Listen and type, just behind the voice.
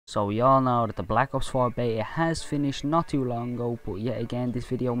So we all know that the Black Ops 4 beta has finished not too long ago, but yet again this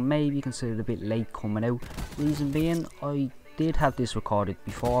video may be considered a bit late coming out. Reason being, I did have this recorded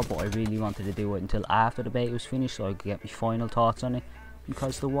before, but I really wanted to do it until after the beta was finished so I could get my final thoughts on it,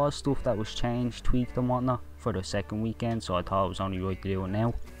 because there was stuff that was changed, tweaked and whatnot for the second weekend, so I thought it was only right to do it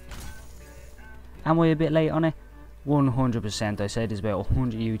now. Am I a bit late on it? 100%. I said there's about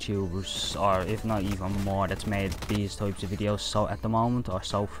 100 YouTubers, or if not even more, that's made these types of videos so at the moment, or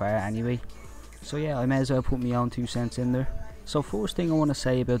so far anyway. So yeah, I may as well put my own 2 cents in there. So first thing I want to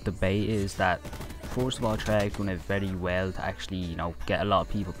say about the beta is that first of all, Treyarch done it very well to actually, you know, get a lot of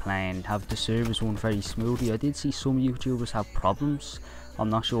people playing, have the servers run very smoothly. I did see some YouTubers have problems.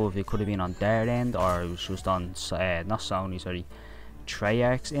 I'm not sure if it could have been on their end or it was just on not Sony, sorry,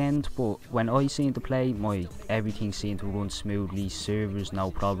 Treyarch's end, but when I seen to play, everything seemed to run smoothly, servers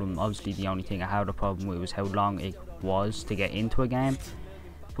no problem. Obviously the only thing I had a problem with was how long it was to get into a game,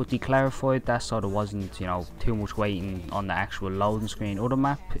 but they clarified that so there wasn't, you know, too much waiting on the actual loading screen or the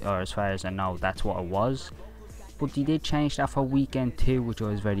map, or as far as I know that's what it was. But they did change that for weekend 2, which I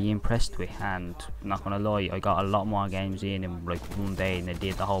was very impressed with, and not gonna lie, I got a lot more games in like one day than I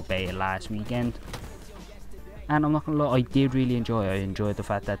did the whole beta last weekend. And I'm not gonna lie, I did really enjoy it. I enjoyed the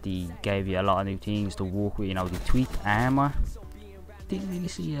fact that they gave you a lot of new things to work with, you know, the tweaked armor. Didn't really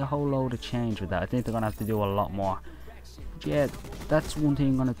see a whole load of change with that. I think they're gonna have to do a lot more. But yeah, that's one thing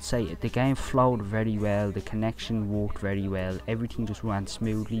I'm gonna say. The game flowed very well, the connection worked very well, everything just ran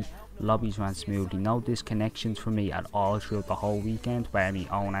smoothly, lobbies ran smoothly, no disconnections for me at all throughout the whole weekend by my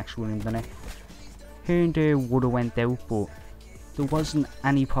own actual internet. Here and there would have went out, but there wasn't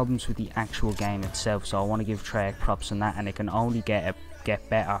any problems with the actual game itself, so I want to give Treyarch props on that, and it can only get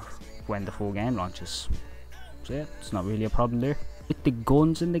better when the full game launches. So yeah, it's not really a problem there. With the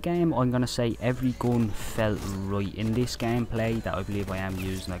guns in the game, I'm going to say every gun felt right in this gameplay that I believe I am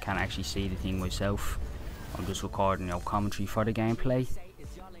using. I can't actually see the thing myself, I'm just recording, you know, commentary for the gameplay.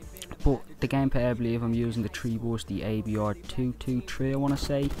 But the gameplay, I believe I'm using the 3 burst, the ABR 223 I want to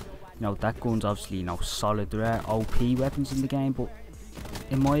say. You know, that gun's obviously, you know, solid. There are OP weapons in the game, but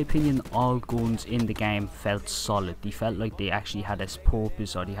in my opinion all guns in the game felt solid. They felt like they actually had a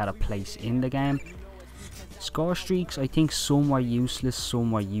purpose, or they had a place in the game. Score streaks, I think some were useless,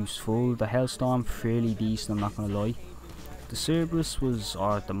 some were useful. The Hellstorm fairly decent, I'm not gonna lie. The Cerberus was,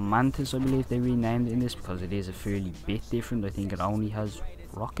 or the Mantis I believe they renamed it in this, because it is a fairly bit different. I think it only has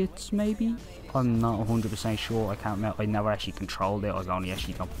rockets maybe, I'm not 100% sure. I can't remember, I never actually controlled it, I've only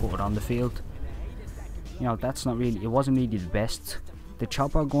actually put it on the field. You know, that's not really, it wasn't really the best. The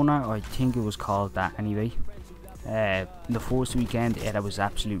Chopper Gunner, I think it was called that anyway. In the first weekend it was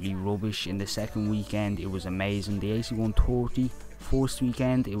absolutely rubbish. In the second weekend it was amazing. The AC-130, first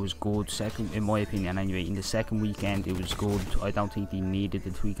weekend it was good, second, in my opinion anyway, in the second weekend it was good. I don't think they needed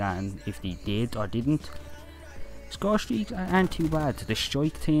the tweak, and if they did or didn't. Score streaks aren't too bad. The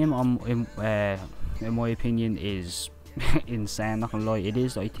strike team, in my opinion, is insane, not gonna lie. It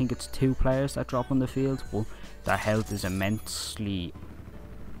is, I think it's 2 players that drop on the field, but their health is immensely,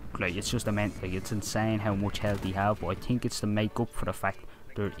 like, it's just immense, like, it's insane how much health they have, but I think it's to make up for the fact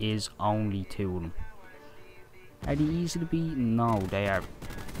there is only 2 of them. Are they easy to beat? No, they are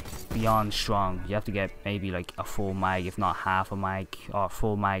beyond strong. You have to get maybe like a full mag, if not half a mag, or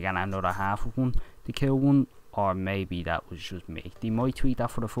full mag and another half of one to kill one. Or maybe that was just me. They might tweet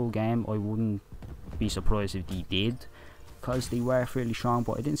that for the full game. I wouldn't be surprised if they did, because they were fairly strong,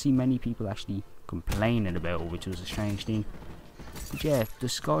 but I didn't see many people actually complaining about it, which was a strange thing. But yeah, the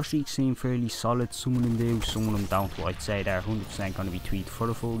score streaks seem fairly solid. Some of them do, some of them don't, but I'd say they're 100% going to be tweeted for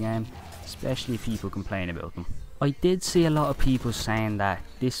the full game, especially if people complain about them. I did see a lot of people saying that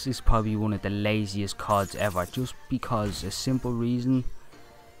this is probably one of the laziest CODs ever, just because a simple reason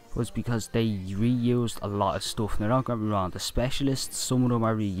was because they reused a lot of stuff. Now don't get me wrong, the specialists, some of them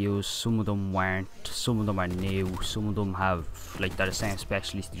are reused, some of them weren't, some of them are new, some of them have, like, they're the same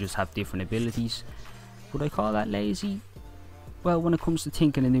specialists, they just have different abilities. Would I call that lazy? Well, when it comes to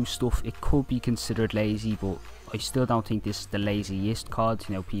thinking of new stuff, it could be considered lazy, but I still don't think this is the laziest COD.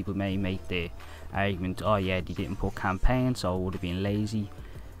 You know, people may make the argument, oh yeah, they didn't put campaign, so it would have been lazy.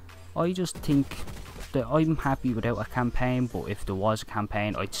 I just think that I'm happy without a campaign, but if there was a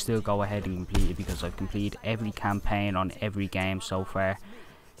campaign I'd still go ahead and complete it, because I've completed every campaign on every game so far,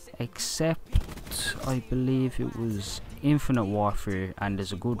 except I believe it was Infinite Warfare, and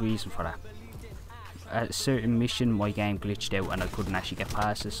there's a good reason for that. At a certain mission my game glitched out and I couldn't actually get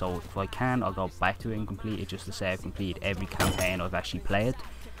past it, so if I can I'll go back to it and complete it, just to say I've completed every campaign I've actually played.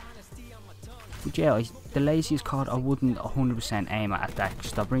 But yeah, the laziest COD I wouldn't 100% aim at that,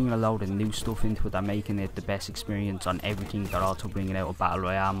 because they're bringing a load of new stuff into it, they're making it the best experience on everything. They're also bringing out a Battle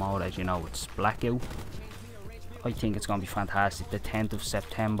Royale mode, as you know, it's Blackout. I think it's going to be fantastic. The 10th of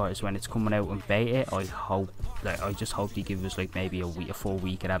September is when it's coming out in beta. I just hope they give us like maybe a full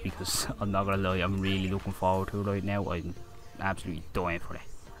week of that, because I'm not going to lie, I'm really looking forward to it right now. I'm absolutely dying for it.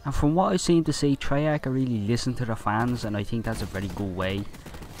 And from what I seem to see, Treyarch are really listening to their fans, and I think that's a very good way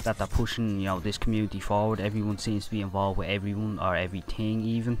that they're pushing, you know, this community forward. Everyone seems to be involved with everyone, or everything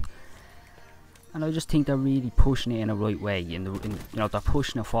even. And I just think they're really pushing it in the right way. You know, they're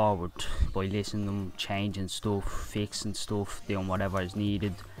pushing it forward by listening to them, changing stuff, fixing stuff, doing whatever is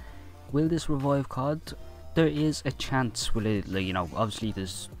needed. Will this revive COD? There is a chance. Will it, like, you know, obviously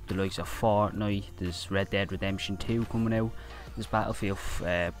there's the likes of Fortnite, there's Red Dead Redemption 2 coming out, there's Battlefield,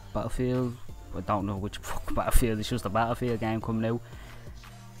 I don't know which fuck Battlefield, it's just a Battlefield game coming out.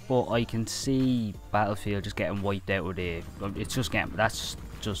 But I can see Battlefield just getting wiped out of the, it's just getting, that's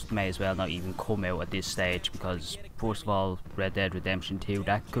just may as well not even come out at this stage, because first of all, Red Dead Redemption 2,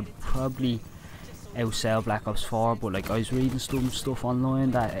 that could probably outsell Black Ops 4, but like I was reading some stuff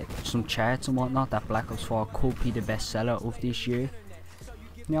online, that some charts and whatnot, that Black Ops 4 could be the best seller of this year.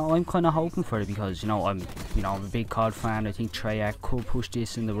 You know, I'm kind of hoping for it, because, you know, I'm a big COD fan. I think Treyarch could push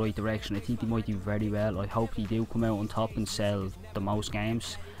this in the right direction. I think they might do very well. I hope they do come out on top and sell the most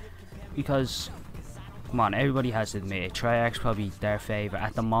games, because come on, everybody has to admit it, Treyarch's probably their favourite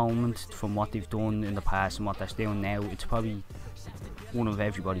at the moment. From what they've done in the past and what they're doing now, it's probably one of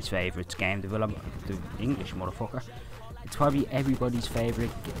everybody's favourites. Game development, the English motherfucker, it's probably everybody's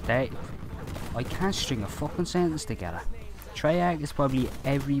favourite. I can't string a fucking sentence together. Treyarch is probably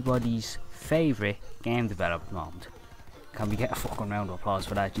everybody's favourite game development. Can we get a fucking round of applause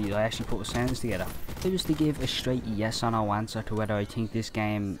for that? Geez, I actually put a sentence together. If I was to give a straight yes or no answer to whether I think this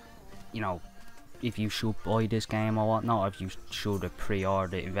game, you know, if you should buy this game or whatnot, or if you should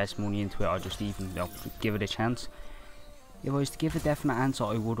pre-order, invest money into it, or just even, you know, give it a chance. If I was to give a definite answer,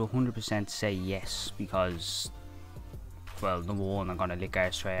 I would 100% say yes, because, well, number one, I'm gonna lick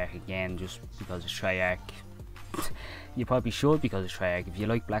arse Treyarch again, just because it's Treyarch. You probably should, because it's Treyarch. If you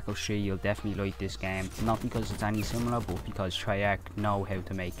like Black Ops 3, you'll definitely like this game. Not because it's any similar, but because Treyarch know how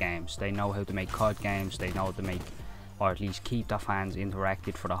to make games. They know how to make COD games, they know how to make, or at least keep their fans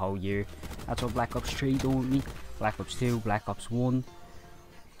interacted for the whole year. That's what Black Ops 3 done with me, Black Ops 2, Black Ops 1.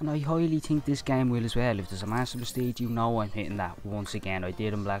 And I highly think this game will as well. If there's a master prestige, you know I'm hitting that once again. I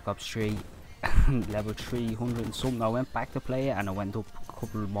did in Black Ops 3, level 300 and something. I went back to play it and I went up a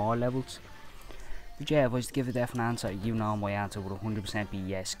couple more levels. But yeah, if I was to give a definite answer, you know my answer would 100% be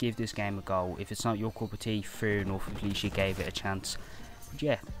yes. Give this game a go. If it's not your cup of tea, fair enough, at least you gave it a chance. But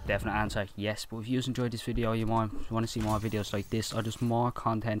yeah, definite answer, yes. But if you enjoyed this video, you want to see more videos like this, or just more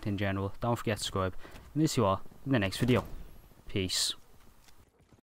content in general, don't forget to subscribe. And I'll see you all in the next video. Peace.